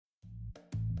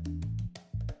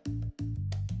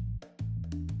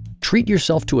Treat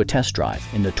yourself to a test drive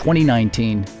in the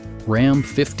 2019 Ram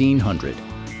 1500.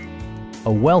 A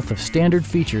wealth of standard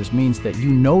features means that you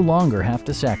no longer have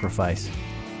to sacrifice,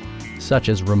 such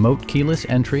as remote keyless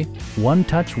entry,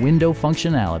 one-touch window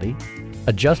functionality,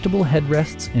 adjustable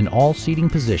headrests in all seating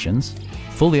positions,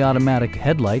 fully automatic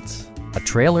headlights, a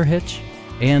trailer hitch,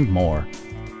 and more.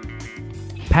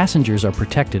 Passengers are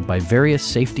protected by various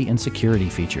safety and security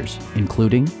features,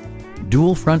 including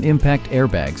dual front impact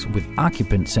airbags with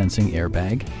occupant sensing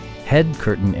airbag, head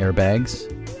curtain airbags,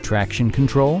 traction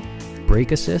control,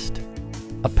 brake assist,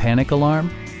 a panic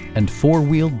alarm, and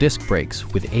four-wheel disc brakes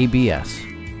with ABS.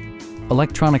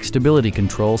 Electronic stability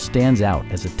control stands out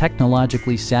as a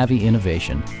technologically savvy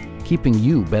innovation, keeping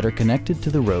you better connected to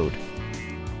the road.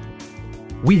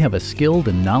 We have a skilled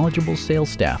and knowledgeable sales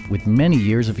staff with many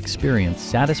years of experience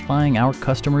satisfying our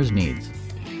customers' needs.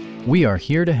 We are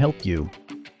here to help you.